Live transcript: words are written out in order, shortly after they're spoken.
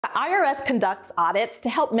IRS conducts audits to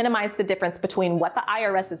help minimize the difference between what the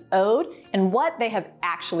IRS is owed and what they have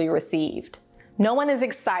actually received. No one is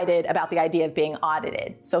excited about the idea of being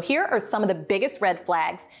audited, so here are some of the biggest red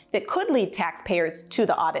flags that could lead taxpayers to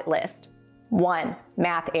the audit list. 1.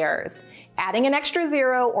 Math errors. Adding an extra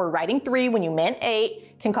 0 or writing 3 when you meant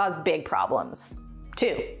 8 can cause big problems.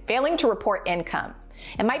 2. Failing to report income.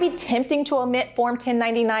 It might be tempting to omit Form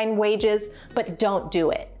 1099 wages, but don't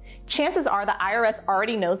do it. Chances are the IRS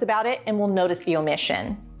already knows about it and will notice the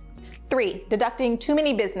omission. 3. Deducting too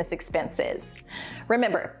many business expenses.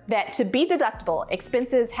 Remember that to be deductible,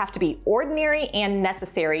 expenses have to be ordinary and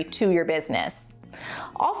necessary to your business.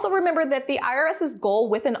 Also remember that the IRS's goal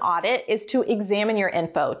with an audit is to examine your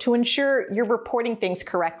info to ensure you're reporting things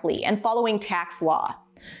correctly and following tax law.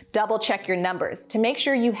 Double check your numbers to make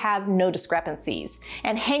sure you have no discrepancies,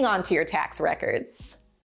 and hang on to your tax records.